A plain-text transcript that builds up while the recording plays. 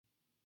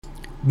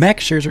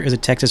Max Scherzer is a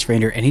Texas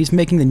Ranger, and he's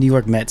making the New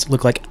York Mets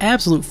look like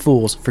absolute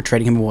fools for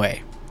trading him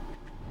away.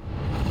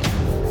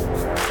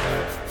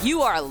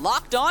 You are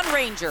Locked On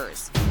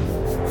Rangers,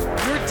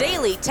 your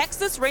daily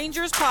Texas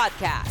Rangers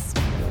podcast.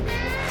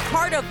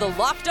 Part of the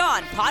Locked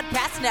On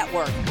Podcast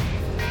Network,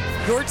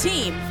 your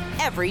team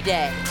every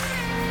day.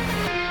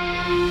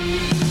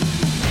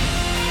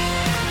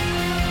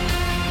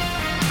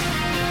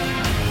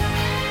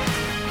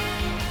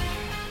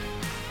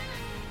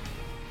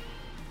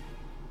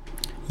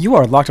 You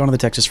are locked onto the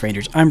Texas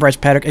Rangers. I'm Bryce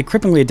Paddock, a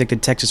cripplingly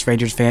addicted Texas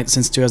Rangers fan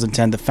since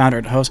 2010, the founder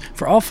and host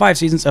for all 5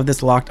 seasons of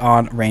this Locked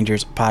On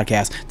Rangers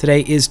podcast.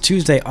 Today is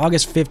Tuesday,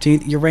 August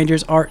 15th. Your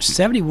Rangers are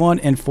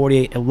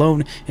 71-48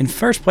 alone in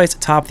first place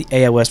atop the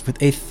AL West with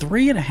a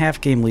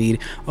 3.5 game lead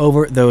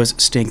over those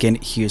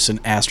stinking Houston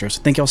Astros.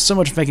 Thank y'all so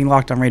much for making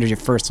Locked On Rangers your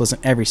first listen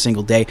every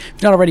single day.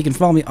 If you're not already, you can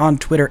follow me on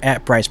Twitter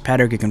at Bryce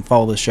Paddock. You can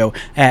follow the show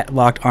at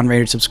Locked On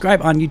Rangers.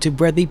 Subscribe on YouTube,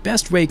 where the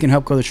best way you can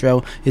help grow the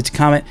show is to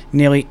comment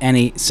nearly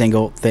any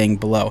single thing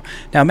below.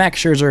 Now, Max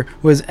Scherzer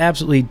was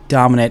absolutely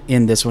dominant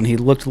in this one. He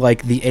looked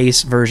like the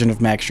ace version of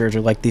Max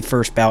Scherzer, like the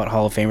first ballot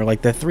Hall of Famer,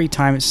 like the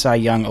 3-time Cy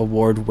Young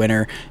Award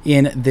winner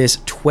in this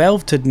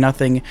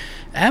 12-0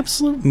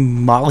 absolute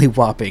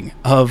mollywhopping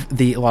of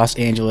the Los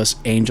Angeles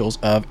Angels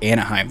of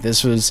Anaheim.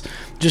 This was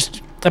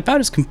just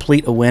about as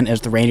complete a win as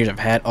the Rangers have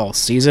had all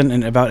season,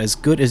 and about as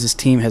good as this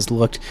team has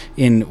looked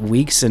in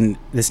weeks. And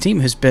this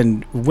team has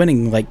been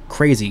winning like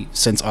crazy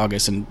since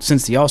August and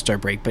since the All-Star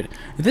break, but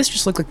this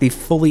just looked like the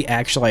fully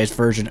actualized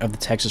version of the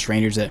Texas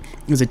Rangers. That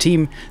is a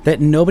team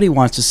that nobody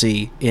wants to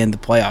see in the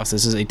playoffs.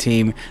 This is a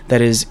team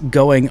that is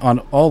going on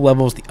all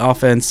levels: the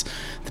offense,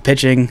 the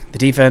pitching, the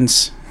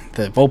defense,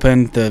 the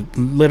bullpen. The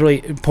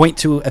literally point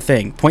to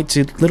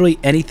literally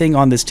anything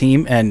on this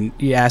team, and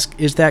you ask,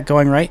 is that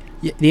going right?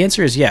 The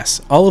answer is yes.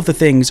 All of the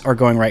things are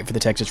going right for the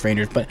Texas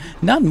Rangers, but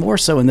none more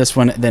so in this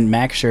one than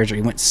Max Scherzer.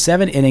 He went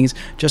 7 innings,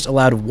 just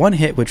allowed 1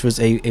 hit, which was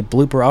a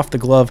blooper off the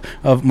glove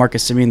of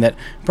Marcus Semien that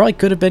probably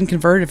could have been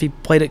converted if he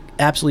played it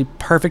absolutely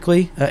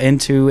perfectly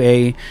into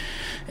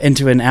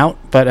an out,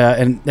 but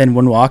and then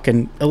 1 walk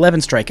and 11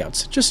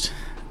 strikeouts. Just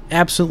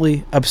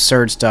absolutely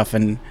absurd stuff.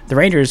 And the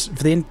Rangers,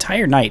 for the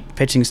entire night,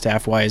 pitching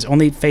staff-wise,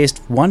 only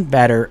faced 1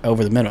 batter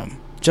over the minimum.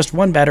 Just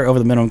 1 batter over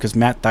the minimum, because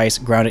Matt Thaiss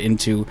grounded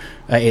into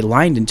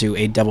lined into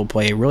a double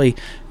play, a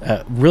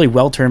really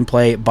well-turned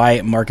play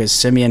by Marcus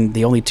Semien.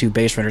 The only 2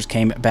 base runners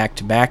came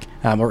back-to-back,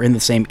 or in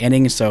the same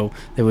inning, so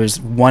there was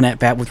 1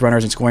 at-bat with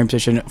runners in scoring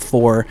position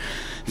for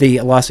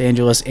the Los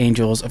Angeles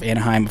Angels of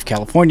Anaheim of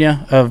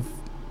California, of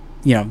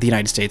the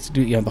United States,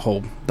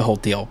 the whole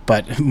deal.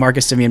 But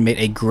Marcus Semien made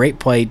a great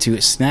play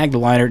to snag the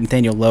liner.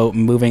 Nathaniel Lowe,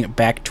 moving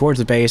back towards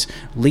the base,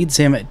 leads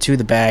him to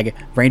the bag.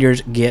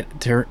 Rangers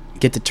get to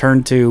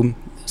turn to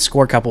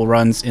score a couple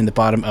runs in the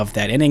bottom of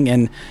that inning,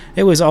 and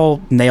it was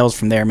all nails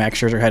from there. Max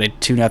Scherzer had a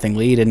 2-0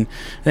 lead, and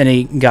then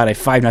he got a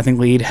 5-0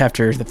 lead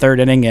after the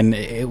 3rd inning, and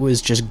it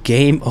was just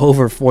game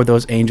over for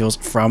those Angels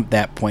from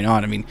that point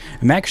on. I mean,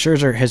 Max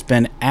Scherzer has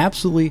been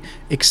absolutely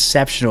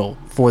exceptional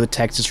for the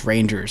Texas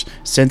Rangers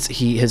since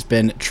he has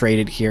been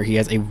traded here. He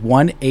has a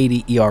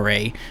 1.80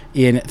 ERA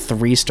in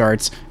 3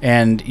 starts,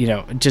 and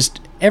just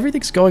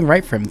everything's going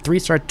right for him. 3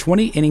 starts,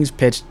 20 innings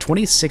pitched,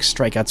 26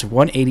 strikeouts,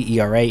 1.80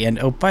 ERA, and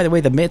oh, by the way,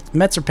 the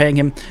Mets are paying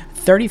him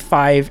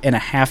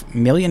 $35.5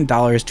 million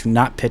to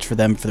not pitch for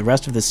them for the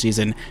rest of the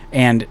season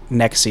and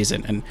next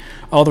season. And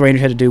all the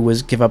Rangers had to do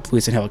was give up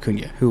Luis Angel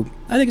Acuna, who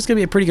I think is going to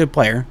be a pretty good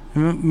player.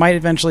 Might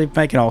eventually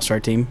make an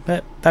all-star team,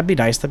 but that'd be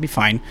nice. That'd be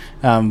fine.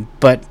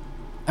 But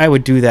I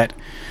would do that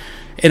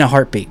in a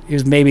heartbeat. It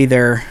was maybe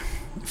their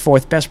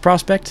 4th best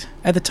prospect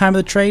at the time of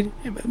the trade.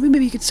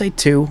 Maybe you could say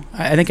 2.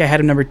 I think I had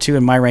him number 2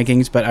 in my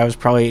rankings, but I was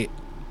probably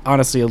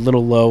honestly a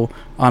little low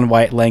on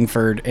Wyatt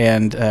Langford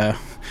and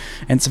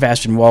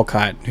Sebastian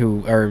Walcott,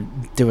 who are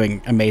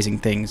doing amazing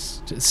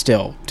things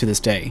still to this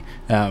day,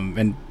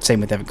 and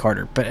same with Evan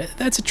Carter. But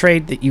that's a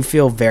trade that you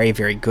feel very,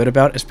 very good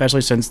about,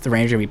 especially since the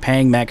Rangers are going to be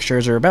paying Max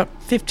Scherzer about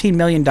 $15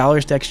 million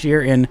next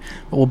year in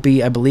what will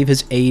be, I believe,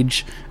 his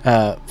age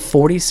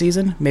 40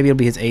 season. Maybe it'll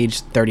be his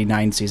age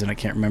 39 season. I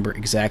can't remember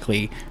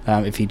exactly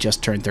if he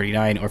just turned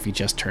 39 or if he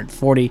just turned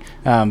 40.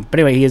 But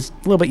anyway, he is a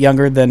little bit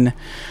younger than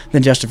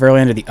Justin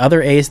Verlander, the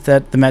other ace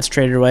that the Mets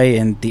traded away,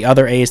 and the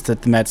other ace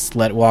that the Mets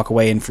let walk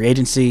away in free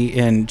agency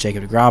in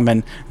Jacob deGrom.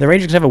 And the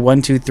Rangers have a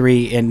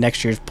 1-2-3 in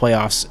next year's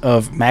playoffs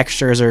of Max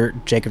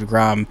Scherzer, Jacob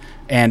deGrom,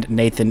 and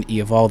Nathan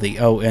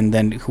Eovaldi. Oh, and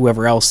then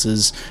whoever else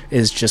is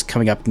just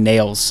coming up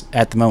nails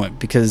at the moment,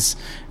 because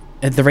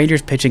the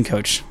Rangers pitching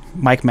coach,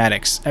 Mike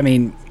Maddox, I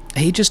mean,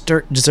 he just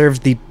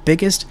deserves the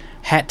biggest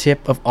hat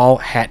tip of all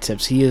hat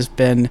tips. He has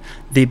been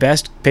the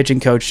best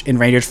pitching coach in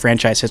Rangers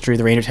franchise history.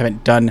 The Rangers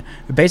haven't done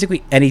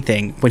basically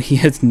anything when he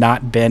has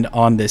not been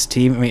on this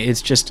team. I mean,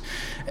 it's just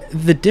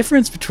the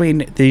difference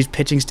between these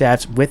pitching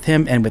staffs with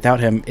him and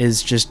without him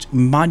is just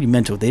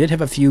monumental. They did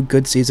have a few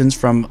good seasons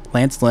from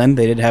Lance Lynn.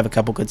 They did have a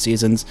couple good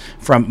seasons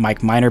from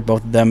Mike Minor.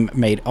 Both of them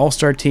made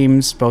all-star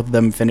teams. Both of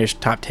them finished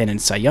top 10 in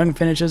Cy Young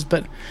finishes.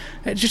 But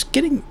just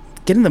getting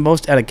getting the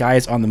most out of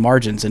guys on the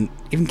margins and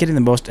even getting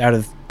the most out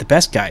of the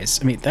best guys.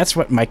 I mean, that's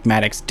what Mike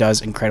Maddox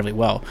does incredibly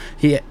well.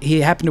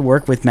 He happened to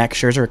work with Max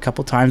Scherzer a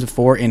couple times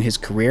before in his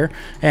career,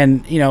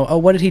 and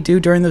what did he do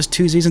during those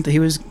 2 seasons that he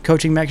was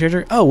coaching Max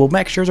Scherzer? Oh, well,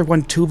 Max Scherzer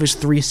won 2 of his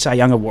 3 Cy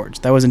Young awards.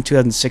 That was in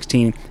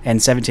 2016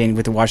 and 17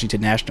 with the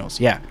Washington Nationals.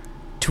 Yeah.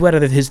 2 out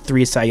of his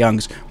 3 Cy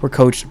Youngs were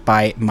coached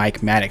by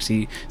Mike Maddox.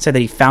 He said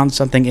that he found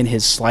something in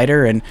his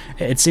slider, and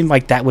it seemed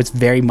like that was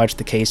very much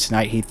the case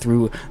tonight. He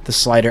threw the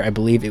slider, I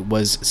believe it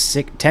was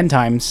 10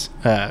 times,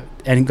 and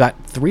he got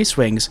 3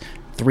 swings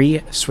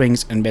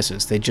and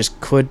misses. They just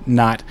could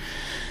not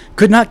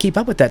keep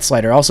up with that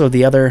slider. Also,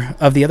 the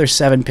other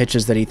 7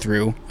 pitches that he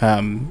threw,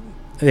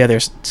 the other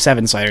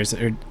 7 sliders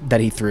that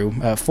he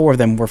threw, 4 of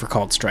them were for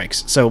called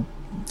strikes. So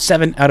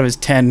 7 out of his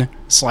 10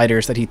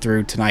 sliders that he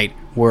threw tonight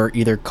were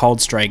either called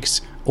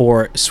strikes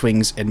or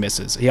swings and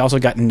misses. He also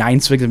got 9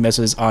 swings and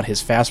misses on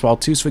his fastball,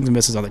 2 swings and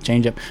misses on the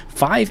changeup,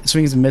 5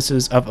 swings and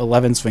misses of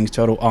 11 swings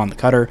total on the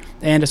cutter,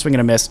 and a swing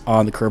and a miss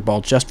on the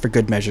curveball, just for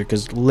good measure,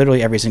 because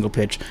literally every single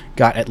pitch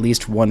got at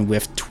least 1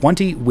 whiff.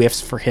 20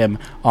 whiffs for him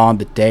on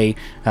the day.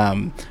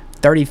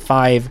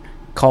 35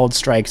 called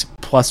strikes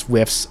plus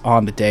whiffs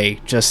on the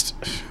day. Just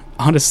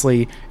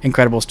honestly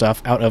incredible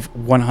stuff out of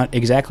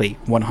exactly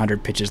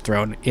 100 pitches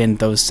thrown in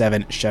those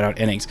 7 shutout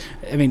innings.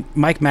 I mean,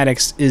 Mike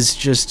Maddox is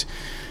just...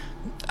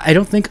 I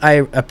don't think I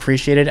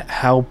appreciated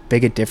how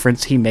big a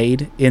difference he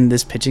made in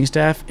this pitching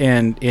staff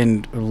and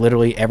in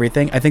literally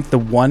everything. I think the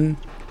one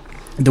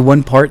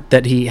part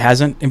that he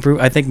hasn't improved,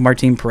 I think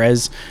Martin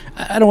Perez,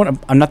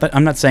 I'm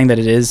not saying that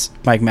it is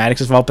Mike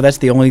Maddox's fault, but that's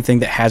the only thing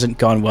that hasn't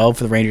gone well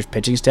for the Rangers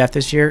pitching staff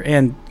this year.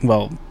 And,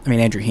 well, I mean,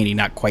 Andrew Heaney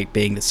not quite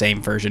being the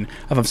same version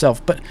of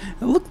himself, but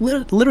look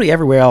literally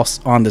everywhere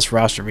else on this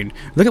roster. I mean,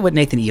 look at what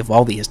Nathan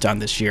Eovaldi has done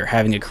this year,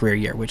 having a career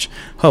year, which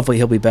hopefully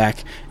he'll be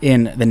back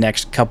in the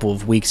next couple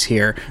of weeks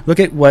here. Look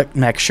at what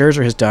Max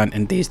Scherzer has done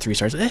in these 3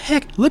 starts.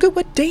 Heck, look at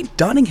what Dane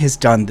Dunning has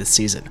done this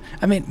season.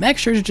 I mean,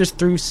 Max Scherzer just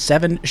threw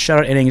 7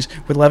 shutout innings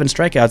with 11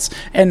 strikeouts,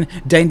 and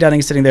Dane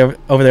Dunning sitting there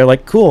over there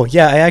like, cool,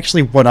 yeah, I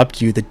actually one-upped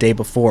you the day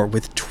before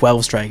with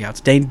 12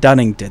 strikeouts. Dane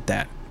Dunning did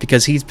that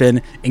because he's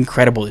been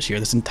incredible this year.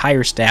 This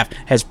entire staff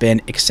has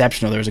been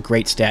exceptional. There was a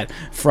great stat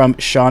from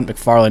Sean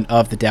McFarland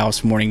of the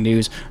Dallas Morning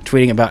News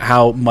tweeting about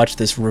how much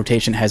this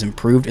rotation has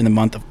improved in the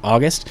month of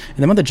August.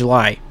 In the month of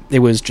July, it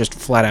was just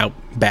flat out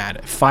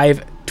bad.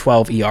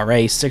 5.12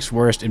 ERA, 6th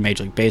worst in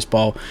Major League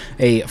Baseball,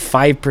 a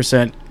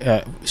 5%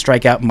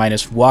 strikeout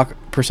minus walk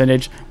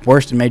percentage,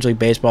 worst in Major League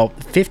Baseball,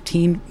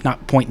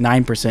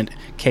 15.9%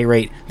 K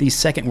rate, the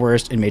 2nd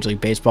worst in Major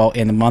League Baseball.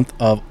 In the month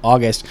of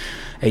August,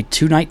 a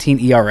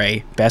 2.19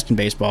 ERA, best in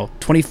baseball,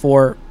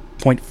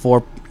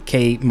 24.4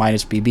 K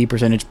minus BB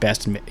percentage,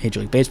 best in Major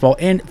League Baseball,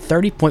 and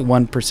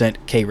 30.1%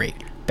 K rate,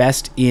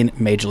 best in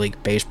Major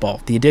League Baseball.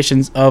 The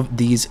additions of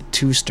these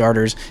 2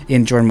 starters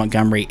in Jordan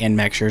Montgomery and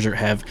Max Scherzer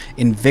have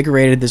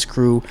invigorated this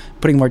crew,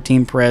 putting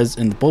Martin Perez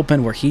in the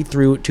bullpen where he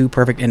threw 2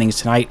 perfect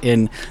innings tonight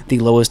in the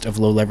lowest of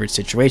low leverage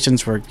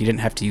situations where you didn't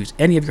have to use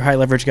any of your high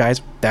leverage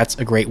guys. That's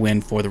a great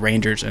win for the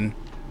Rangers, and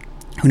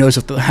who knows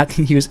if they'll have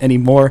to use any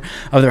more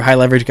of their high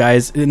leverage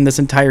guys in this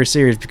entire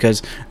series,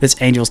 because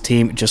this Angels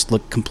team just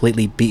looked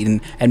completely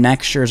beaten, and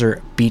Max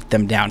Scherzer beat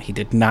them down. He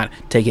did not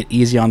take it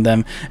easy on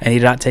them, and he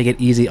did not take it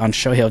easy on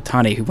Shohei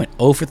Ohtani, who went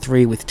 0 for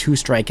 3 with 2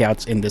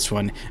 strikeouts in this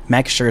one.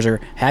 Max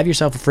Scherzer, have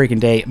yourself a freaking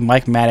day.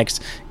 Mike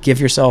Maddox,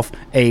 give yourself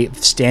a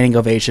standing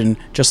ovation,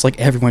 just like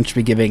everyone should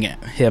be giving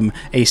him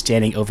a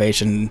standing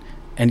ovation.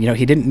 And,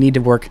 he didn't need to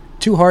work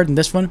too hard in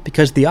this one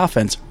because the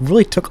offense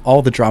really took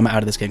all the drama out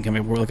of this game.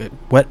 We're looking at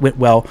what went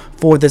well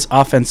for this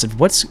offensive,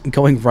 what's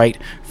going right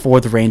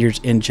for the Rangers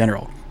in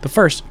general. But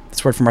first,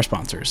 let's word from our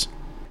sponsors.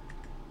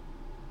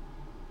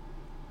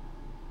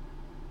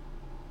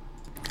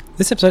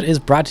 This episode is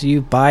brought to you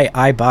by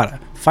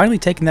Ibotta. Finally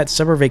taking that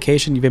summer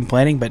vacation you've been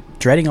planning but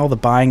dreading all the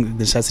buying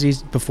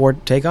necessities before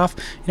takeoff?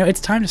 It's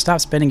time to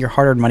stop spending your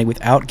hard-earned money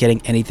without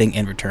getting anything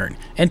in return.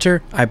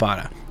 Enter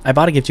Ibotta.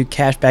 Ibotta gives you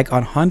cash back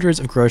on hundreds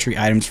of grocery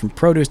items, from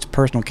produce to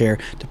personal care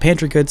to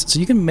pantry goods, so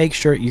you can make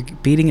sure you're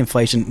beating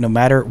inflation no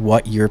matter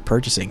what you're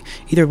purchasing.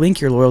 Either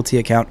link your loyalty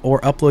account or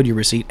upload your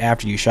receipt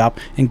after you shop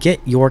and get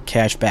your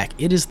cash back.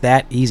 It is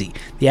that easy.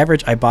 The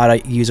average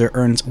Ibotta user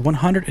earns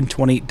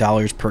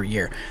 $120 per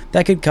year.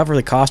 That could cover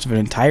the cost of an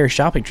entire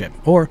shopping trip,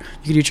 or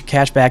you could use your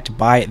cash back to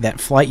buy that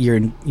flight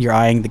you're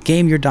eyeing, the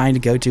game you're dying to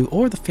go to,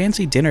 or the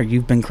fancy dinner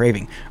you've been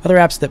craving. Other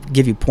apps that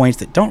give you points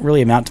that don't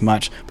really amount to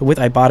much, but with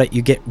Ibotta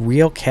you get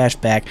real cash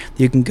back that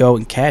you can go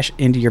and cash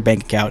into your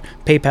bank account,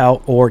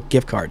 PayPal, or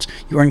gift cards.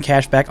 You earn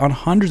cash back on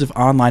hundreds of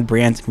online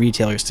brands and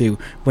retailers too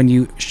when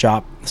you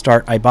start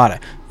Ibotta,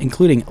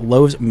 including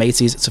Lowe's,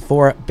 Macy's,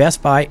 Sephora,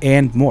 Best Buy,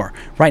 and more.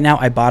 Right now,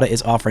 Ibotta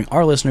is offering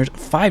our listeners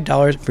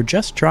 $5 for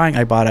just trying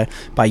Ibotta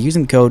by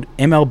using code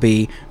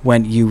MLB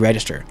when you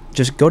register.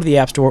 Just go to the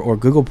App Store or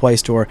Google Play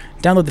Store,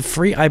 download the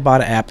free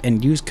Ibotta app,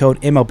 and use code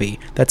MLB.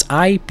 That's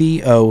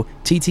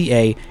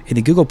IBOTTA in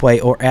the Google Play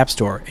or App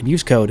Store, and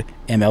use code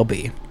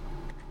MLB.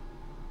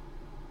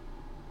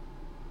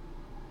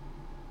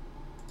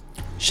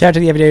 Shout out to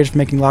the Everydayers for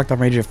making Locked On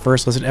Rangers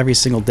first listen every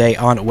single day.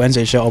 On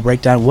Wednesday's show, I'll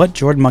break down what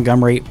Jordan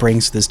Montgomery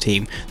brings to this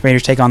team. The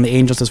Rangers take on the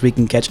Angels this week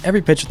and catch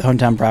every pitch of the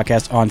hometown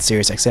broadcast on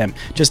SiriusXM.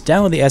 Just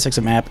download the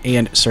SXM app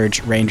and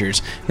search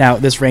Rangers. Now,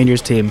 this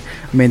Rangers team,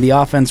 the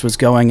offense was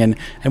going, and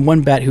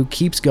one bat who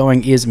keeps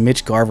going is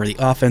Mitch Garver, the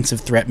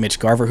offensive threat Mitch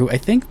Garver, who I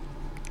think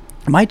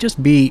might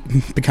just be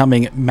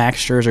becoming Max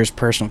Scherzer's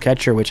personal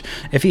catcher, which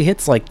if he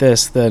hits like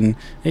this, then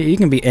he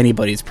can be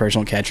anybody's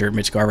personal catcher.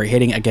 Mitch Garver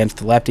hitting against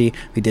the lefty.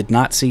 We did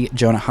not see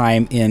Jonah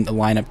Heim in the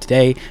lineup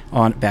today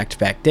on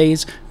back-to-back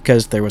days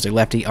because there was a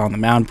lefty on the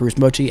mound. Bruce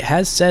Bochy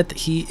has said that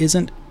he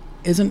isn't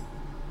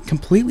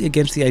completely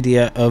against the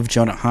idea of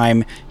Jonah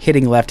Heim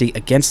hitting lefty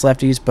against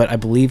lefties, but I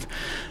believe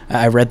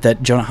I read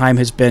that Jonah Heim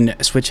has been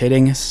switch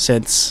hitting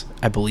since,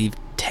 I believe,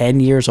 10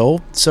 years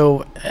old,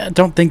 so I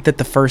don't think that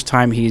the first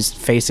time he's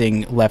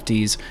facing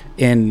lefties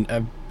in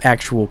an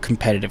actual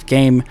competitive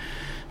game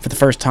for the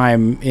first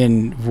time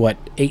in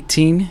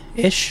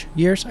 18-ish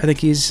years. I think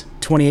he's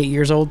 28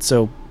 years old,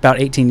 so about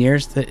 18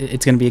 years that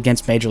it's going to be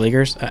against major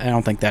leaguers. I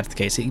don't think that's the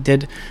case. He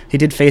did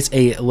face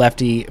a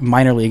lefty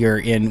minor leaguer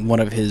in one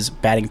of his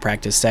batting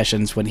practice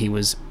sessions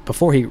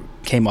before he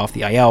came off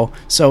the IL,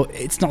 so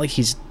it's not like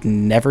he's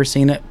never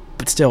seen it.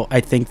 But still, I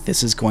think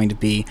this is going to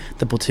be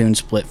the platoon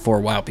split for a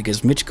while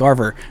because Mitch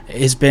Garver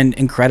has been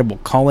incredible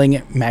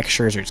calling Max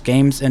Scherzer's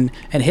games and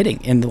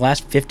hitting. In the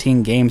last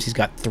 15 games, he's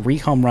got 3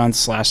 home runs,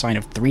 slash line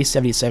of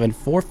 377,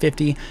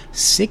 450,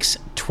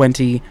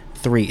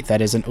 623.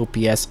 That is an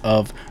OPS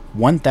of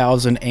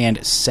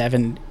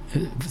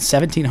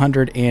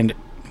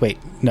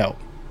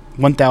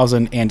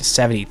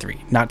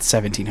 1,073, not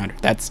 1,700.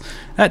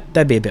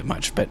 That'd be a bit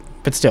much, but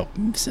still,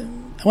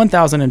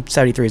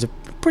 1,073 is a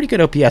pretty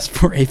good OPS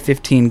for a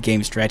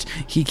 15-game stretch.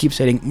 He keeps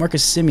hitting.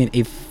 Marcus Semien,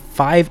 a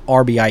 5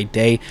 RBI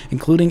day,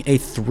 including a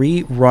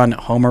 3-run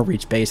homer,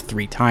 reached base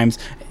 3 times.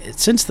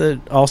 Since the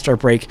All-Star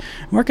break,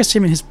 Marcus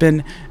Semien has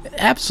been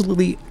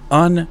absolutely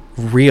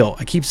unreal.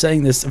 I keep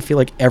saying this, I feel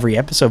like every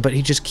episode, but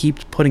he just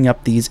keeps putting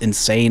up these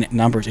insane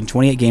numbers. In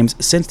 28 games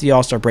since the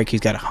All-Star break,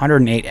 he's got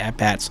 108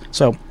 at-bats.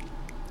 So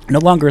no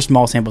longer a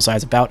small sample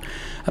size, about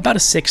a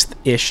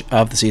sixth-ish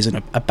of the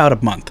season, about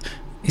a month.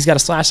 He's got a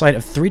slash line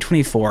of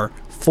 324,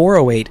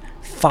 408,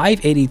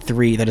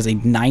 583. That is a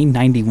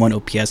 991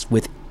 OPS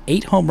with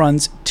 8 home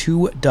runs,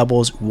 2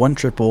 doubles, 1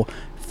 triple,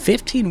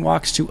 15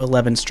 walks to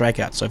 11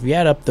 strikeouts. So if you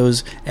add up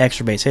those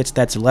extra base hits,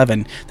 that's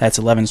 11. That's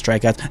 11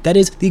 strikeouts. That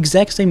is the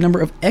exact same number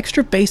of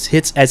extra base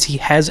hits as he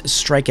has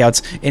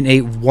strikeouts in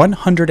a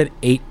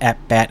 108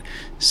 at-bat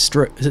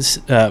stretch.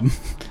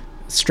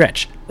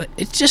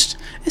 It's just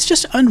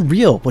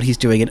unreal what he's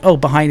doing.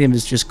 And behind him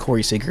is just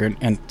Corey Seager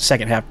and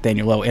second half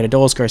Daniel Lowe and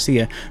Adolis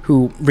Garcia,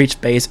 who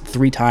reached base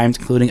 3 times,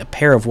 including a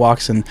pair of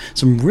walks and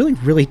some really,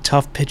 really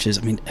tough pitches.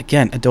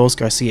 Again, Adolis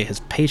Garcia,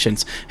 his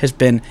patience has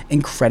been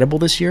incredible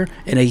this year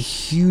and a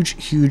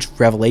huge, huge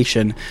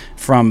revelation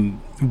from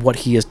what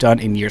he has done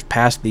in years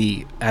past.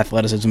 The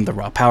athleticism, the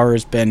raw power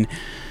has been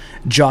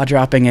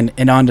jaw-dropping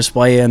and on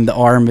display, and the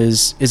arm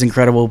is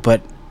incredible,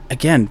 but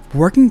again,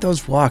 working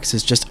those walks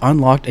has just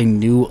unlocked a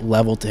new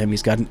level to him.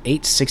 He's got an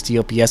 860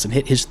 OPS and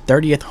hit his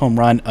 30th home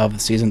run of the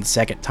season, the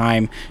second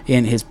time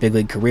in his big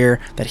league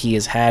career that he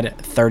has had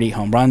 30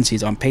 home runs.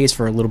 He's on pace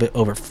for a little bit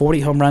over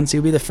 40 home runs. He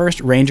will be the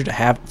first Ranger to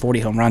have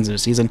 40 home runs in a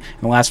season.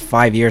 In the last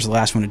 5 years, the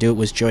last one to do it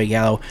was Joey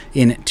Gallo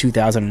in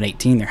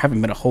 2018. There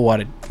haven't been a whole lot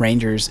of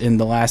Rangers in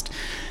the last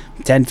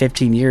 10,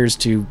 15 years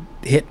to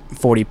hit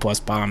 40-plus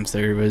bombs.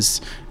 There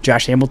was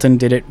Josh Hamilton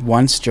did it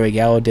once, Joey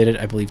Gallo did it,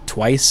 I believe,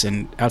 twice,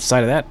 and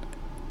outside of that,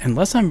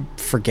 unless I'm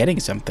forgetting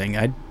something,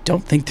 I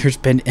don't think there's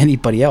been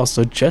anybody else.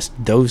 So just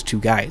those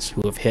 2 guys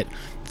who have hit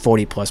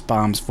 40-plus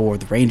bombs for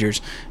the Rangers.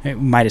 I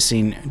might have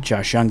seen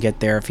Josh Young get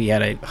there if he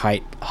had a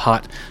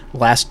hot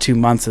last 2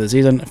 months of the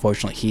season.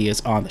 Unfortunately, he is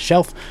on the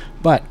shelf,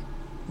 but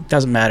it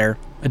doesn't matter.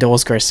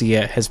 Adolis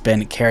Garcia has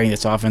been carrying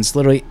this offense.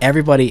 Literally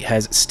everybody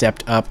has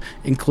stepped up,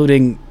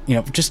 including,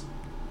 just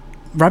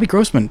Robbie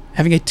Grossman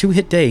having a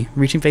 2-hit day,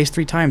 reaching base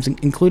 3 times,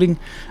 including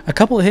a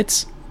couple of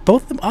hits,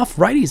 both of them off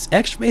righties,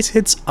 extra base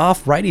hits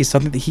off righties,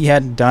 something that he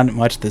hadn't done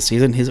much this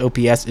season. His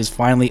OPS is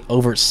finally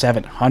over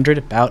 700,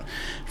 about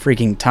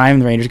freaking time.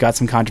 The Rangers got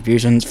some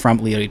contributions from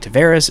Leody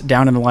Taveras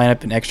down in the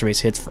lineup and extra base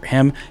hits for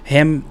him.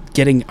 Him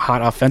getting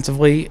hot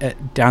offensively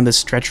down this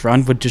stretch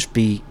run would just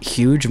be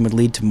huge and would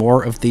lead to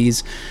more of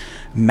these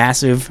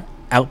massive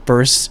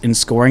outbursts in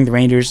scoring. The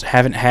Rangers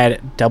haven't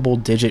had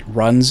double-digit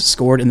runs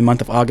scored in the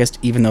month of August,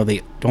 even though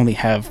they only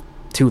have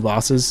 2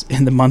 losses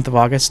in the month of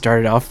August.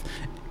 Started off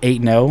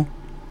 8-0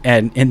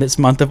 and in this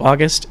month of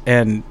August,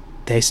 and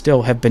they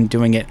still have been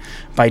doing it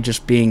by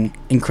just being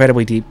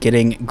incredibly deep,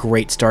 getting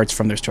great starts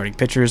from their starting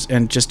pitchers,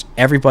 and just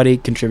everybody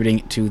contributing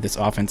to this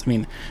offense.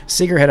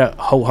 Seager had a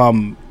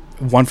ho-hum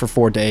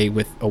 1-for-4 day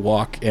with a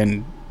walk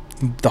and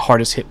the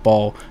hardest hit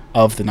ball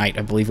of the night.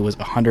 I believe it was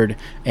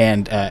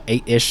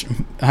 108-ish,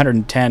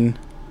 110,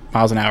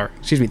 miles an hour.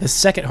 Excuse me, the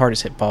second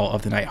hardest hit ball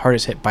of the night.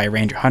 Hardest hit by a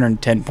Ranger,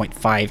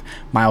 110.5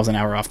 miles an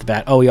hour off the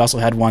bat. Oh, he also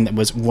had one that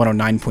was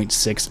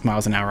 109.6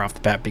 miles an hour off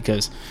the bat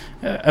because,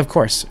 of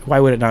course, why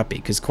would it not be?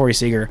 Because Corey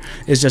Seager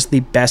is just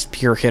the best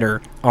pure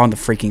hitter on the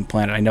freaking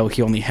planet. I know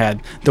he only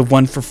had the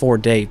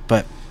 1-for-4 day,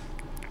 but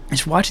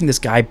just watching this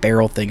guy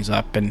barrel things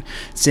up and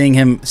seeing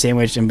him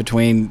sandwiched in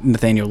between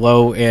Nathaniel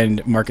Lowe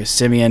and Marcus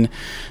Semien,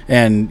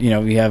 and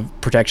you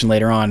have protection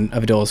later on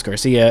of Adolis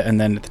Garcia,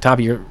 and then at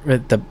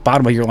the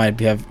bottom of your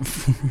lineup you have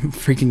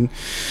freaking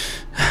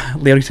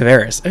Leody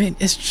Taveras. I mean,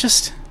 it's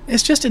just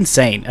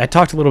insane. I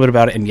talked a little bit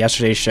about it in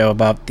yesterday's show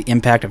about the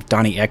impact of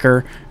Donnie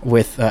Ecker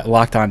with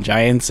Locked On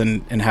Giants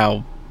and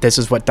how this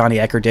is what Donnie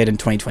Ecker did in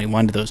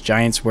 2021 to those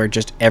Giants, where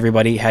just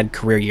everybody had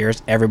career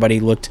years, everybody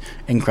looked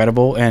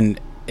incredible,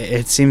 and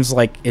it seems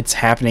like it's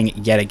happening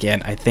yet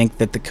again. I think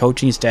that the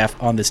coaching staff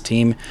on this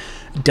team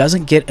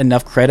doesn't get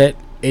enough credit.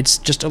 It's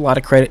just a lot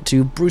of credit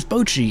to Bruce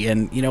Bochy,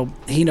 and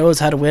he knows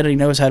how to win and he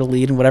knows how to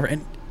lead and whatever,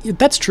 and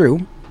that's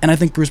true. And I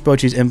think Bruce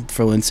Bochy's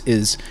influence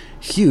is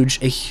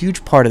huge, a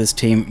huge part of this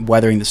team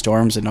weathering the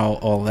storms and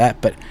all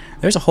that. But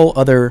there's a whole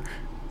other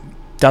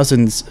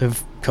dozens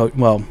of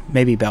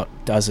maybe about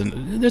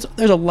dozen. There's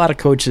a lot of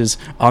coaches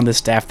on the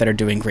staff that are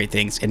doing great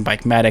things. In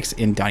Mike Maddox,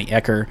 in Donnie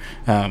Ecker,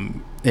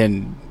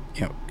 and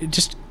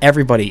just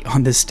everybody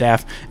on this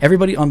staff,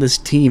 everybody on this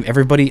team,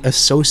 everybody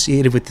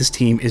associated with this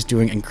team is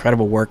doing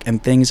incredible work,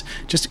 and things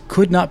just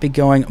could not be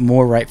going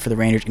more right for the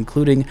Rangers,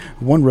 including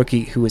one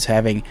rookie who is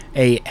having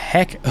a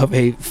heck of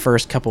a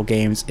first couple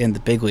games in the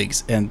big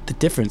leagues. And the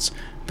difference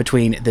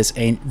between this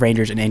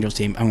Rangers and Angels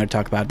team, I'm going to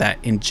talk about that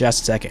in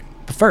just a second.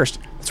 But first,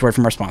 let's word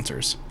from our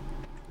sponsors.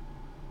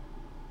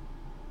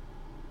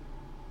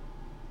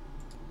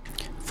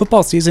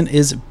 Football season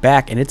is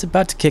back, and it's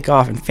about to kick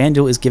off, and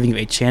FanDuel is giving you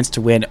a chance to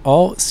win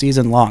all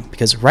season long,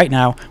 because right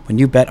now, when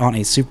you bet on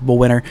a Super Bowl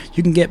winner,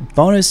 you can get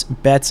bonus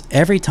bets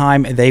every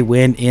time they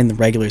win in the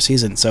regular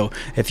season. So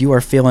if you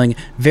are feeling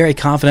very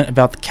confident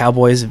about the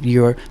Cowboys, if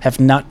you have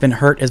not been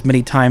hurt as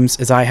many times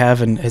as I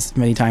have and as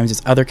many times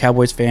as other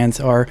Cowboys fans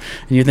are,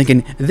 and you're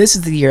thinking, this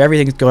is the year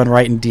everything's going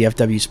right in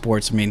DFW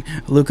sports. I mean,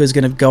 Luka's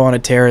going to go on a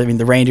tear. I mean,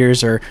 the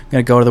Rangers are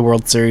going to go to the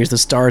World Series. The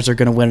Stars are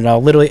going to win it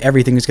all. Literally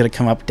everything is going to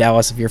come up.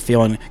 Dallas, if you're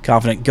feeling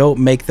confident, go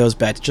make those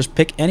bets. Just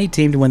pick any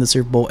team to win the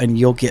Super Bowl and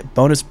you'll get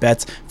bonus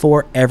bets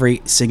for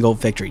every single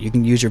victory. You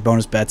can use your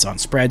bonus bets on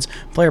spreads,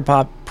 player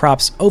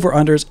props,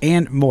 over-unders,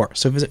 and more.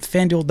 So visit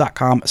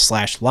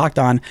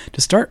FanDuel.com/lockedon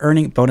to start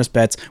earning bonus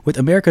bets with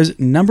America's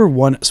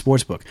 #1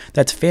 sportsbook.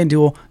 That's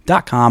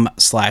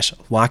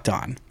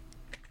FanDuel.com/lockedon.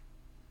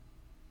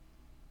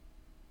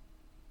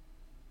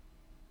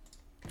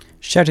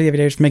 Shout out to the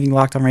Aviators for making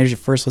Locked On Rangers your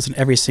first listen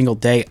every single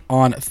day.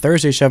 On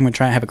Thursday's show, I'm going to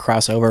try and have a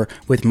crossover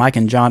with Mike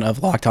and John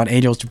of Locked On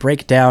Angels to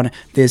break down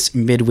this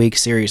midweek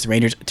series. The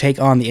Rangers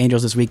take on the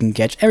Angels this week and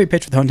catch every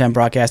pitch with the Hometown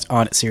broadcast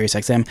on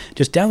SiriusXM.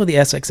 Just download the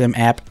SXM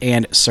app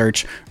and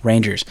search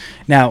Rangers.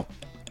 Now,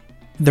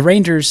 the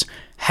Rangers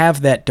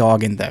have that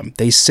dog in them.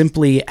 They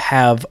simply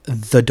have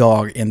the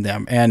dog in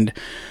them. And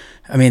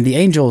I mean, the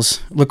Angels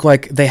look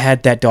like they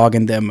had that dog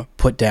in them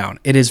put down.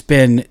 It has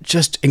been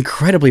just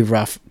incredibly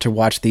rough to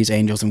watch these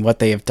Angels and what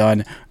they have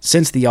done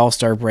since the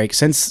All-Star break,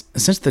 since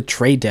the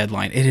trade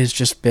deadline. It has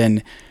just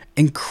been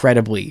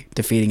incredibly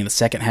defeating in the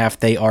second half.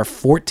 They are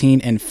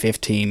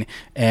 14-15,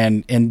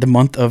 and in the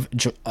month of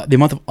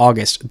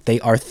August, they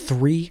are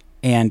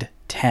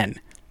 3-10.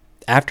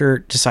 After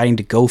deciding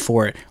to go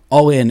for it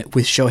all in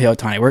with Shohei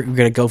Ohtani. We're going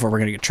to go for it. We're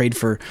going to trade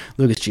for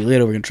Lucas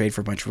Giolito. We're going to trade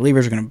for a bunch of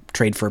relievers. We're going to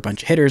trade for a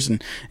bunch of hitters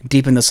and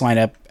deepen this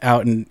lineup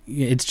out. And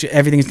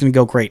everything's going to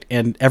go great.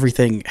 And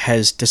everything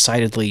has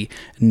decidedly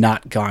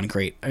not gone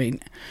great. I mean,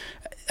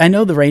 I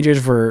know the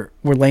Rangers were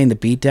laying the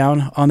beat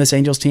down on this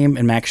Angels team,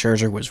 and Max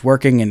Scherzer was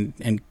working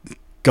and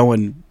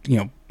going,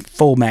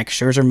 full Max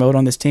Scherzer mode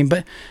on this team.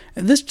 But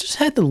this just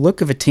had the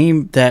look of a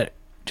team that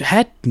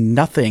had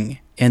nothing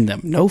in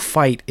them, no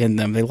fight in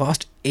them. They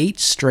lost 8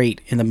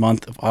 straight in the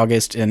month of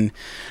August, and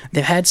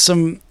they've had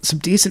some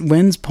decent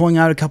wins, pulling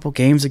out a couple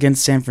games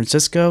against San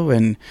Francisco,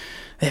 and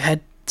they've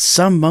had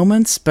some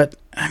moments, but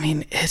I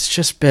mean, it's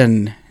just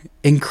been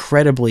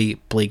incredibly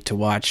bleak to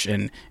watch.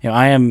 And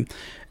I am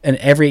an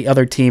every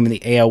other team in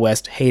the AL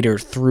West hater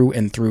through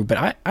and through,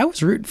 but I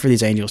was rooting for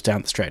these Angels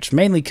down the stretch,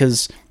 mainly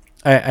because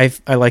I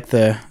like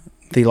the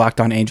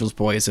Locked On Angels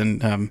boys,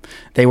 and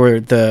they were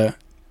the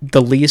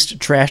least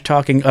trash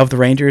talking of the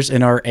Rangers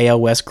in our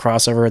AL West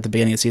crossover at the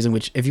beginning of the season,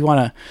 which if you want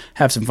to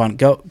have some fun,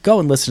 go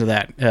and listen to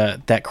that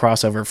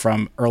crossover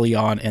from early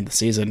on in the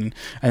season.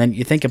 And then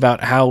you think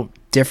about how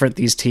different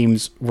these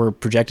teams were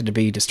projected to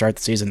be to start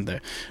the season.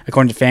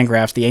 According to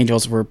Fangraphs, the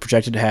Angels were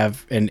projected to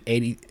have an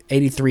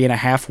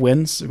 83.5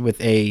 wins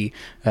with a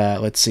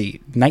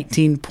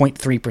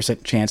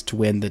 19.3% chance to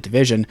win the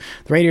division.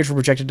 The Rangers were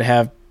projected to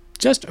have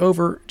just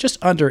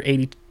under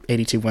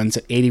 82 wins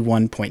at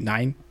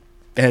 81.9.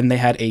 And they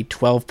had a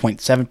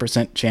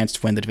 12.7% chance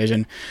to win the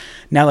division.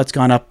 Now that's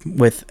gone up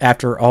with,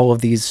 after all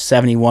of these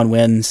 71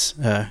 wins,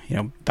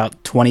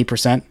 about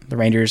 20%. The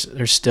Rangers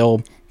are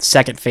still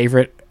second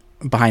favorite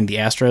behind the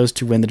Astros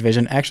to win the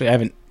division.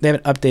 Actually, they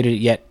haven't updated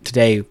it yet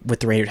today with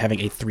the Rangers having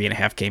a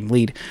 3.5 game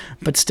lead.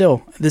 But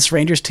still, this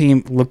Rangers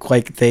team looked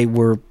like they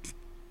were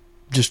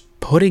just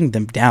putting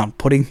them down,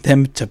 putting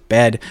them to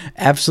bed,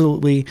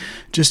 absolutely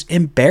just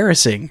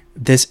embarrassing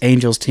this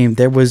Angels team.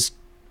 There was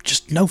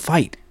just no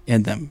fight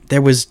in them.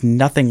 There was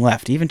nothing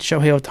left. Even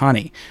Shohei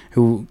Ohtani,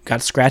 who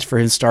got scratched for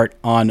his start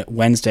on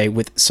Wednesday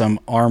with some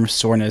arm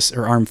soreness,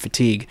 or arm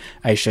fatigue,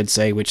 I should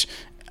say, which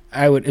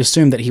I would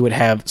assume that he would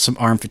have some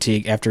arm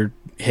fatigue after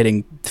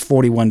hitting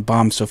 41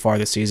 bombs so far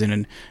this season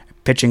and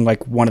pitching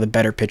like one of the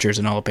better pitchers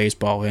in all of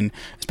baseball, and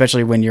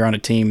especially when you're on a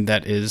team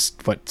that is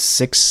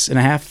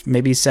 6.5,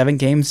 maybe 7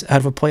 games out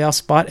of a playoff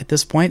spot at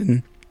this point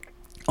and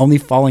only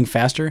falling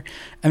faster.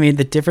 I mean,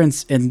 the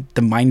difference in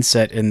the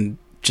mindset and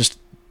just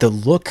the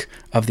look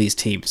of these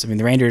teams. I mean,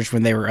 the Rangers,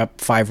 when they were up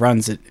 5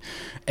 runs, it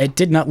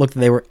did not look that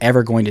they were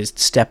ever going to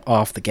step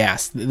off the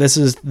gas. This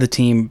is the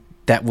team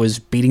that was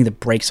beating the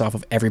brakes off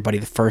of everybody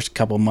the first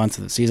couple months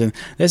of the season.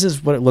 This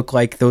is what it looked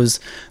like, those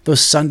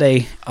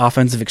Sunday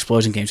offensive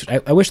explosion games.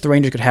 I wish the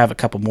Rangers could have a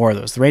couple more of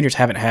those. The Rangers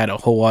haven't had a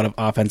whole lot of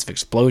offensive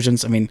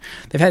explosions. I mean,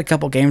 they've had a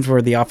couple games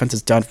where the offense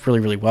has done really,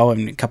 really well. I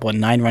mean, a couple of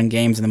 9-run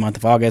games in the month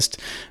of August,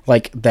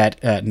 like that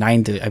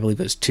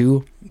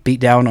 9-2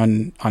 beat down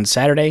on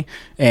Saturday,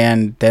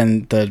 and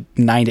then the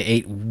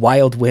 9-8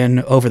 wild win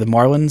over the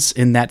Marlins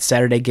in that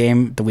Saturday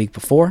game the week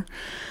before.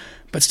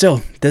 But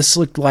still, this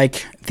looked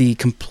like the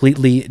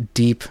completely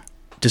deep,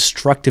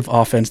 destructive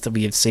offense that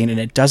we have seen, and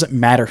it doesn't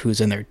matter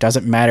who's in there. It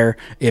doesn't matter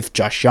if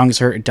Josh Young's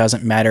hurt. It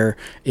doesn't matter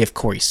if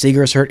Corey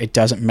Seager's hurt. It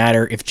doesn't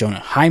matter if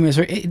Jonah Heim is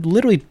hurt. It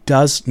literally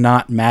does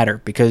not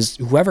matter, because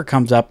whoever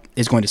comes up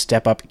is going to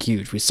step up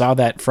huge. We saw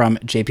that from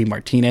JP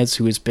Martinez,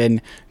 who has been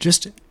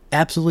just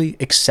absolutely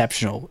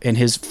exceptional in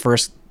his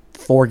first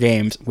 4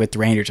 games with the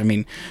Rangers. I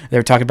mean, they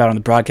were talking about on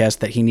the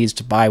broadcast that he needs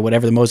to buy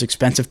whatever the most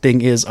expensive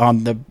thing is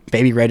on the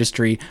baby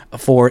registry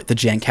for the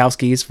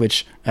Jankowskis,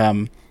 which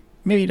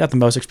maybe not the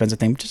most expensive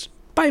thing, just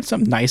buy him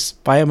something nice.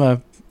 Buy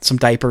him some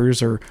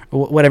diapers or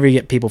whatever you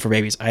get people for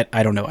babies.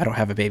 I don't know. I don't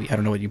have a baby. I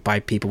don't know what you buy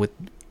people with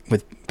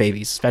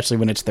babies, especially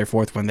when it's their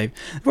 4th one. They've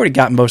already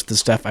got most of the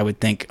stuff, I would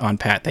think, on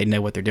pat. They know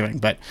what they're doing,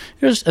 but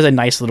it was as a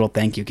nice little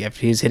thank you gift.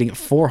 He's hitting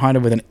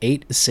 400 with an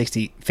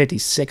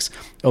 856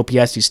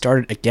 OPS. He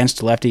started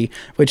against lefty,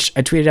 which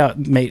I tweeted out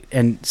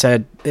and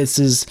said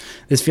this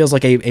feels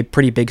like a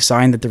pretty big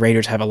sign that the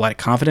Raiders have a lot of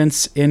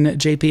confidence in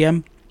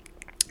JPM.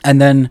 And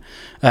then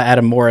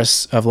Adam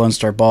Morris of Lone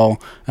Star Ball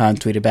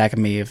tweeted back at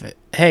me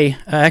hey,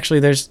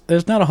 actually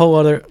there's not a whole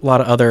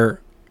lot of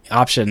other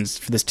options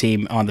for this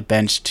team on the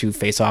bench to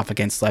face off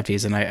against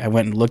lefties. And I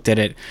went and looked at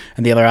it,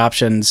 and the other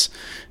options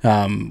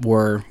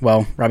were,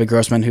 Robbie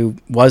Grossman, who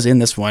was in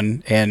this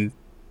one and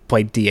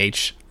played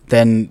DH.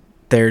 Then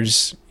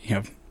there's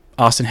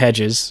Austin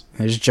Hedges.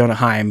 There's Jonah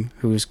Heim,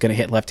 who's going to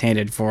hit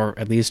left-handed for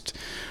at least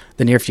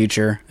the near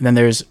future. And then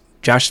there's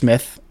Josh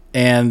Smith,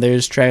 and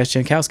there's Travis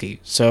Jankowski.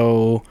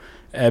 So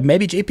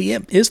maybe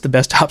JPM is the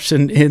best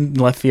option in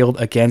left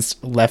field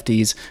against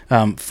lefties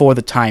for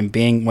the time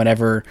being.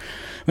 Whenever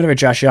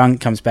Josh Young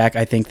comes back,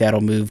 I think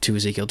that'll move to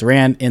Ezekiel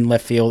Duran in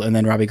left field, and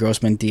then Robbie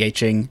Grossman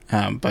DHing.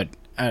 But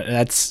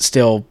that's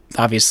still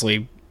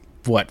obviously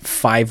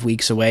 5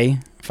 weeks away,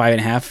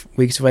 5.5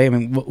 weeks away. I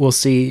mean, we'll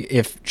see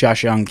if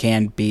Josh Young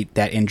can beat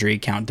that injury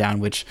countdown,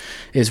 which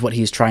is what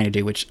he's trying to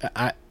do, which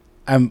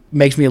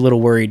makes me a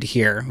little worried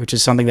here, which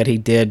is something that he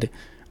did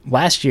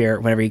last year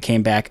whenever he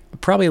came back,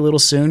 probably a little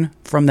soon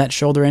from that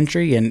shoulder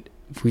injury, and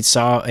we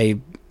saw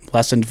a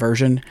lessened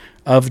version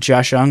of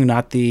Josh Young,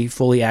 not the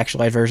fully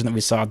actualized version that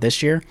we saw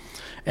this year.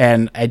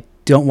 And I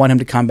don't want him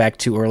to come back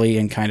too early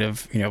and kind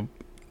of,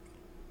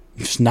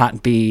 just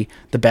not be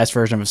the best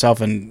version of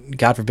himself and,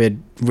 God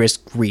forbid,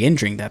 risk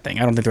re-injuring that thing.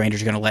 I don't think the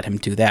Rangers are going to let him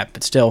do that.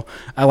 But still,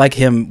 I like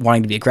him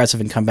wanting to be aggressive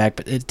and come back,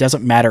 but it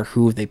doesn't matter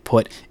who they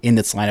put in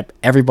this lineup.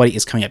 Everybody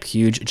is coming up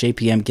huge.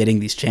 JPM getting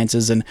these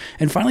chances and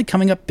finally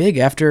coming up big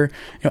after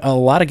a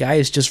lot of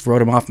guys just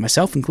wrote him off,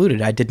 myself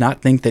included. I did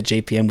not think that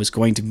JPM was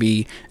going to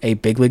be a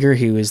big leaguer.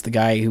 He was the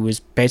guy who was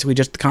basically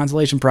just the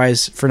consolation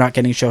prize for not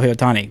getting Shohei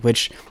Ohtani,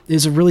 which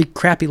is a really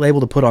crappy label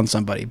to put on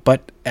somebody,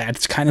 but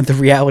it's kind of the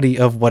reality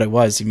of what it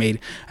was. He made,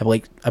 I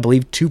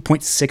believe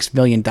 $2.6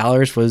 million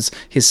was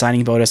his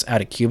signing bonus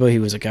out of Cuba. He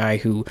was a guy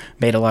who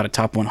made a lot of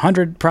top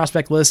 100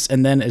 prospect lists,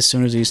 and then as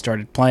soon as he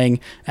started playing,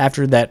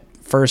 after that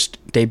first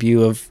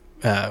debut of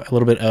a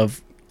little bit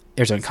of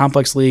Arizona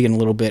Complex League and a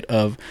little bit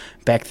of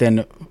back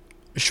then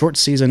short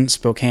season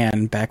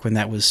Spokane, back when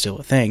that was still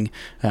a thing,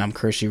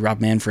 courtesy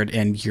Rob Manfred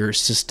and your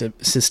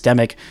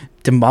systemic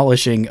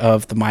demolishing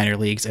of the minor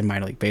leagues and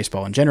minor league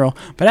baseball in general.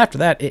 But after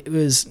that, it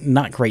was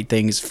not great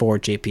things for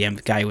JPM.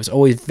 The guy was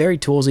always very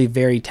toolsy,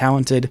 very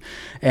talented,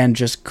 and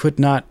just could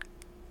not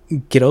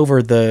get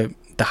over the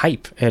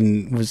hype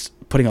and was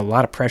putting a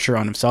lot of pressure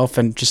on himself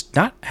and just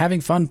not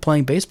having fun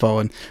playing baseball.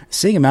 And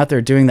seeing him out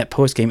there doing that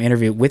post-game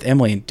interview with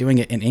Emily and doing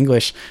it in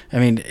English, I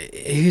mean,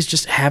 he's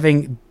just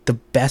having the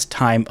best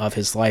time of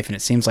his life, and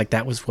it seems like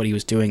that was what he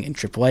was doing in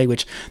AAA,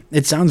 which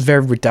it sounds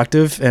very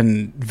reductive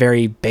and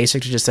very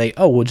basic to just say,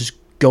 oh, we'll just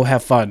go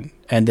have fun,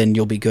 and then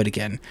you'll be good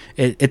again.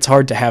 It's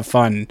hard to have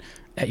fun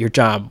at your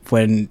job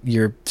when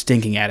you're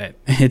stinking at it.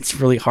 It's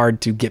really hard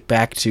to get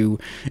back to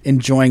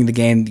enjoying the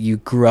game that you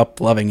grew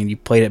up loving and you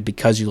played it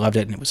because you loved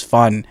it and it was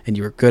fun and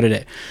you were good at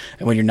it.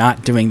 And when you're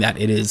not doing that,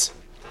 it's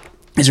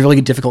a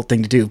really difficult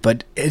thing to do.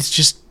 But it's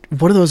just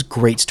one of those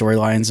great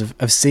storylines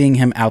of seeing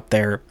him out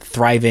there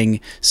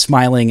thriving,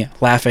 smiling,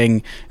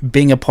 laughing,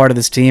 being a part of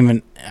this team.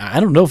 And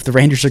I don't know if the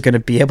Rangers are going to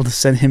be able to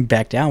send him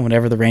back down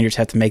whenever the Rangers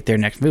have to make their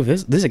next move.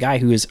 This is a guy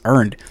who has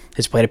earned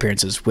his plate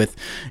appearances with,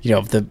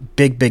 the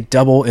big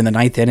double in the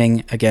ninth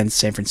inning against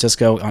San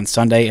Francisco on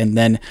Sunday, and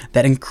then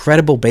that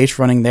incredible base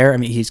running there. I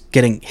mean, he's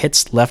getting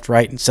hits left,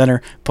 right, and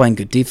center, playing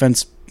good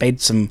defense,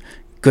 made some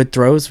good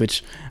throws,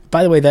 which,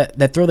 by the way,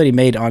 that throw that he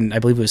made on, I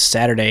believe it was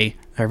Saturday,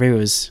 or maybe it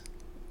was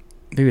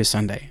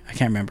Sunday. I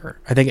can't remember.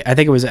 I think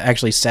it was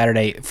actually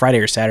Friday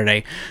or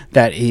Saturday,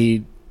 that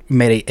he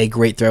made a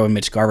great throw and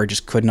Mitch Garver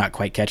just could not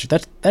quite catch it.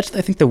 That's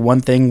I think the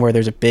one thing where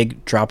there's a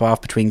big drop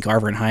off between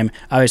Garver and Heim,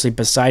 obviously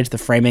besides the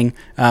framing.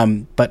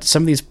 But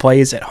some of these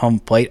plays at home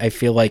plate, I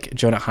feel like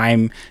Jonah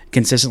Heim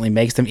consistently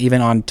makes them,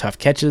 even on tough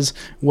catches,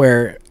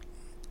 where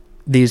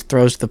these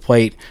throws to the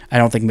plate, I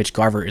don't think Mitch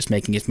Garver is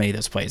making as many of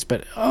those plays.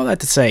 But all that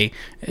to say,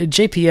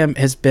 JPM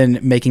has been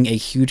making a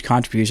huge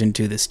contribution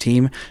to this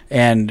team,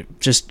 and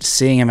just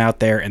seeing him out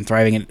there and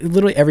thriving, and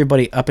literally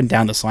everybody up and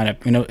down this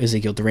lineup.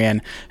 Ezekiel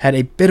Duran had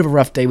a bit of a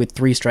rough day with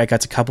 3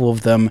 strikeouts, a couple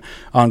of them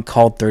on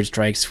called third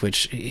strikes,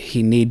 which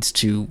he needs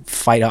to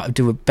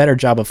do a better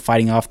job of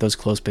fighting off those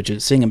close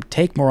pitches. Seeing him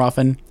take more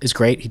often is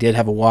great. He did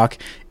have a walk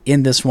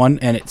in this one,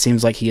 and it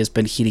seems like he has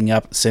been heating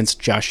up since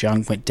Josh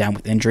Young went down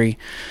with injury.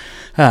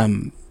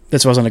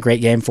 This wasn't a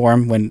great game for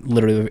him when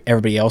literally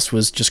everybody else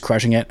was just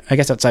crushing it. I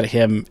guess outside of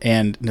him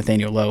and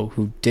Nathaniel Lowe,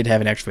 who did have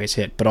an extra base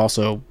hit, but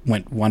also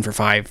went 1 for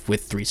 5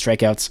 with 3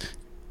 strikeouts.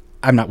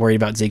 I'm not worried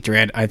about Zeke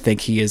Duran. I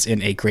think he is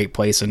in a great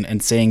place,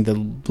 and seeing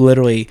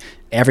literally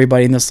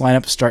everybody in this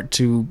lineup start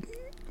to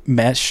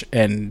mesh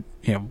and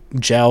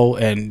gel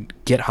and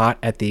get hot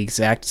at the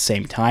exact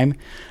same time,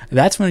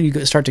 that's when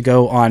you start to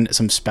go on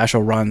some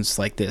special runs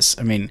like this.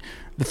 I mean,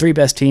 the 3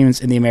 best teams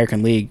in the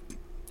American League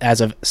as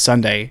of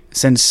Sunday,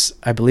 since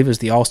I believe it was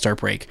the All-Star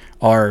break,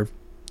 are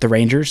the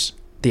Rangers,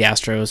 the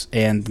Astros,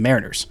 and the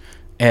Mariners.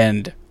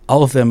 And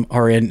all of them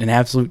are in an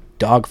absolute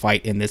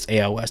dogfight in this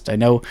AL West. I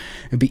know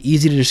it'd be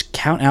easy to just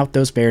count out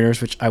those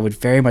Mariners, which I would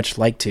very much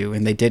like to,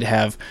 and they did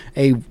have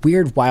a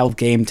weird, wild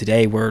game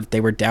today where they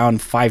were down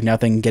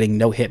 5-0, getting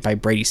no hit by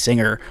Brady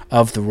Singer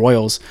of the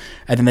Royals,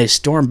 and then they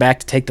stormed back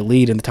to take the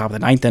lead in the top of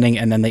the 9th inning,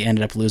 and then they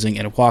ended up losing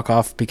in a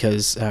walk-off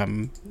because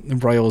the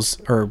Royals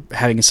are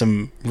having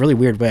some really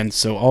weird wins.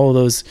 So all of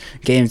those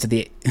games that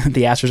the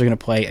Astros are going to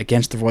play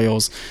against the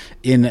Royals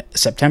in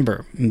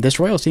September. This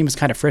Royals team is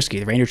kind of frisky.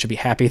 The Rangers should be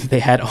happy that they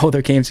had all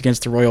their games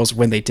against the Royals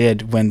when they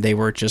did, when they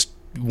were just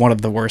one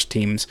of the worst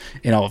teams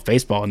in all of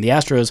baseball. And the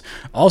Astros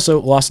also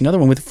lost another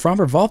one with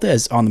Framber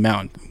Valdez on the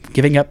mound,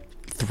 giving up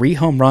 3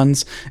 home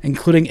runs,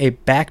 including a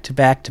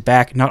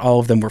back-to-back-to-back. Not all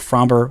of them were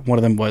Framber. One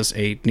of them was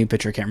a new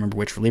pitcher. I can't remember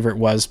which reliever it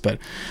was, but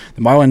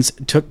the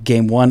Marlins took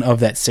game 1 of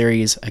that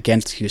series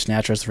against the Houston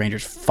Astros. The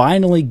Rangers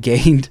finally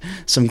gained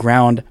some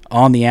ground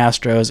on the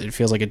Astros. It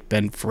feels like it's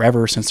been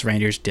forever since the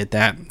Rangers did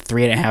that.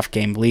 3.5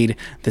 game lead.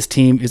 This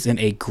team is in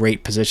a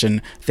great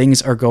position.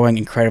 Things are going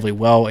incredibly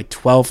well. A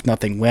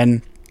 12-0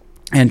 win.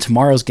 And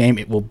tomorrow's game,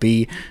 it will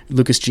be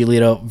Lucas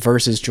Giolito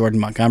versus Jordan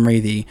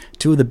Montgomery, the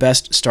 2 of the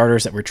best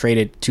starters that were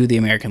traded to the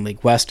American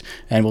League West.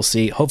 And we'll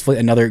see, hopefully,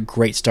 another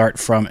great start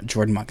from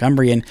Jordan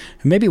Montgomery, and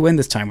maybe win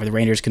this time, where the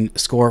Rangers can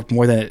score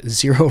more than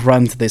 0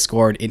 runs that they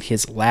scored in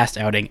his last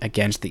outing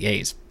against the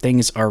A's.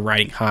 Things are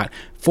riding hot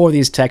for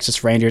these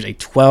Texas Rangers. A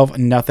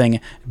 12-0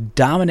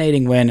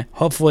 dominating win.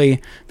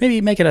 Hopefully, maybe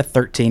make it a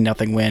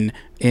 13-0 win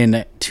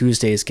in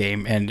Tuesday's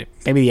game, and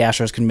maybe the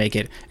Astros can make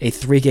it a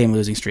 3-game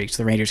losing streak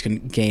so the Rangers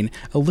can gain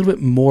a little bit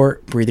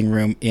more breathing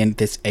room in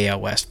this AL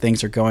West.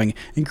 Things are going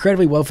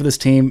incredibly well for this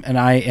team, and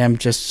I am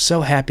just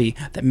so happy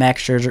that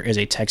Max Scherzer is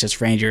a Texas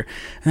Ranger,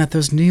 and that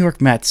those New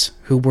York Mets,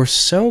 who were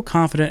so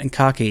confident and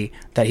cocky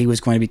that he was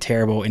going to be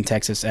terrible in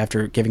Texas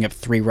after giving up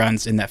 3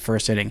 runs in that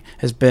first inning,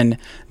 has been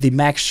the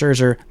Max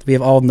Scherzer that we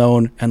have all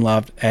known and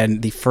loved,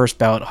 and the first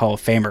ballot Hall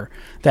of Famer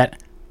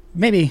that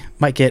maybe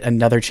might get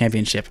another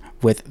championship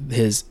with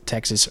his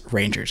Texas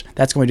Rangers.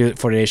 That's going to do it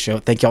for today's show.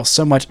 Thank y'all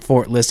so much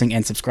for listening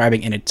and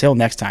subscribing, and until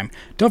next time,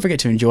 don't forget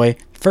to enjoy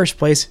first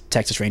place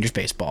Texas Rangers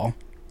baseball.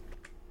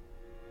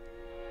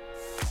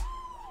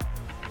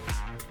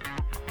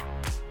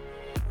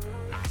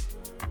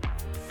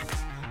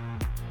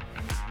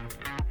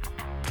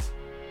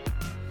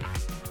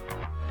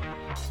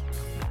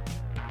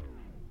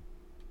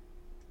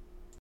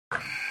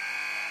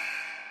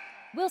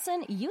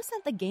 Wilson, you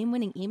sent the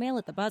game-winning email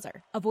at the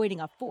buzzer, avoiding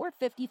a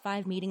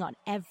 4:55 meeting on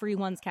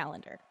everyone's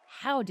calendar.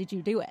 How did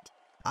you do it?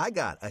 I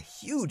got a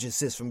huge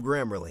assist from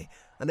Grammarly,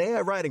 an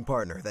AI writing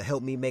partner that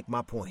helped me make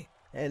my point.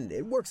 And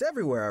it works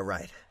everywhere I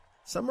write.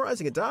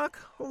 Summarizing a doc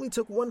only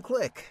took 1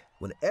 click.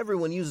 When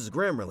everyone uses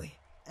Grammarly,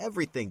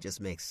 everything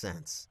just makes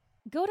sense.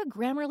 Go to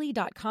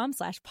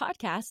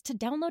Grammarly.com/podcast to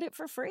download it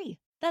for free.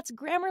 That's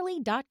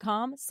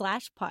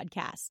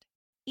Grammarly.com/podcast.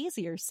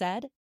 Easier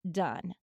said, done.